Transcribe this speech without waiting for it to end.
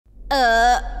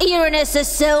Uranus is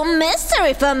so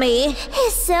mystery for me.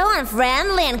 He's so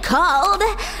unfriendly and cold.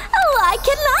 Like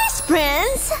an ice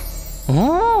prince.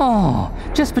 Oh,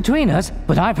 just between us,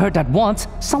 but I've heard that once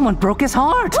someone broke his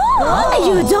heart.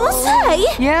 You don't say?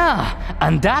 Yeah,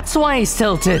 and that's why he's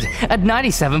tilted at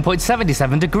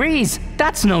 97.77 degrees.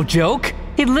 That's no joke.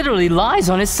 He literally lies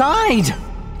on his side.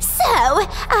 So,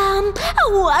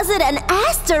 was it an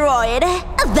asteroid?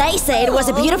 They say it was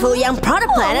a beautiful young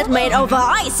protoplanet made of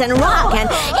ice and rock, and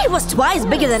it was twice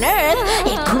bigger than Earth.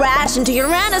 It crashed into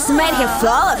Uranus, made him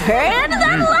fall off her, and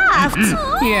then left.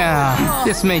 Yeah,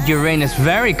 this made Uranus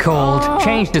very cold,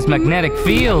 changed his magnetic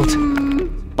field.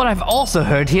 But I've also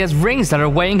heard he has rings that are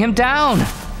weighing him down.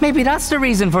 Maybe that's the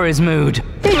reason for his mood.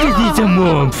 He just needs some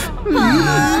warmth.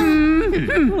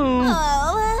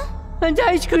 And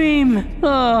ice cream.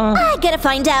 I gotta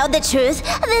find out the truth.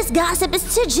 This gossip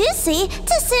is too juicy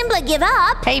to simply give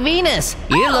up. Hey Venus,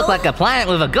 you look like a planet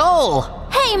with a goal.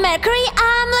 Hey Mercury,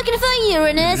 I'm looking for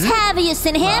Uranus. Have you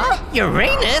seen him?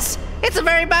 Uranus? It's a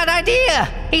very bad idea.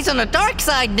 He's on the dark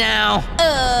side now.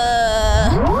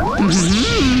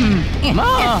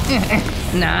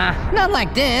 Nah, not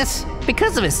like this.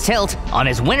 Because of his tilt, on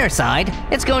his winter side,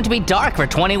 it's going to be dark for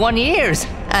 21 years.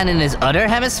 And in his other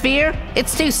hemisphere,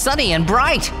 it's too sunny and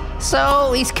bright.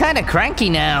 So he's kinda cranky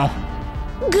now.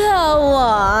 Go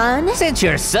on. Since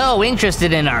you're so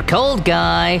interested in our cold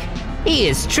guy, he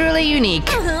is truly unique.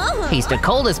 He's the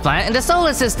coldest planet in the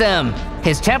solar system.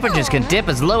 His temperatures can dip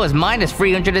as low as minus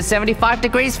 375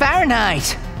 degrees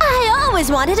Fahrenheit. I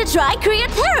always wanted to try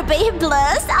cryotherapy.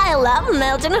 Plus, I love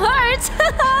melting hearts.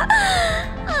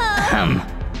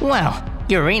 Well,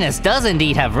 Uranus does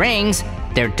indeed have rings.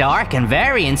 They're dark and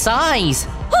vary in size.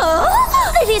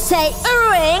 Oh, did he say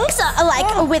rings?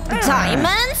 Like with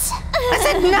diamonds? I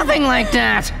said nothing like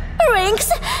that.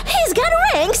 Rings? He's got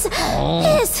rings.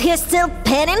 Is he still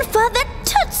pinning for the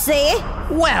Tootsie?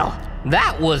 Well,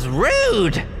 that was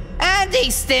rude. And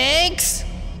he stinks.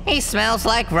 He smells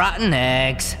like rotten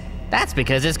eggs. That's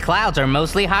because his clouds are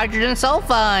mostly hydrogen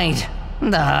sulfide.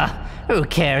 Who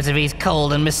cares if he's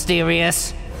cold and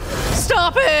mysterious?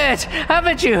 Stop it!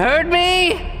 Haven't you heard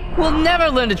me? We'll never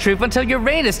learn the truth until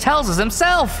Uranus tells us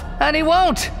himself. And he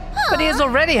won't. But he has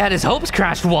already had his hopes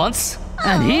crashed once.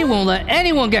 And he won't let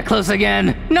anyone get close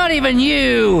again. Not even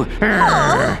you.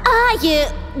 Are you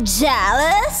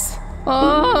jealous?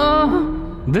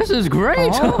 This is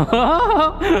great. Keep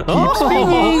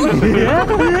spinning.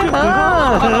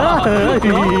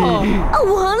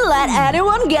 Won't let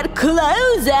anyone get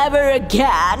close ever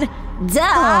again.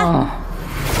 Duh.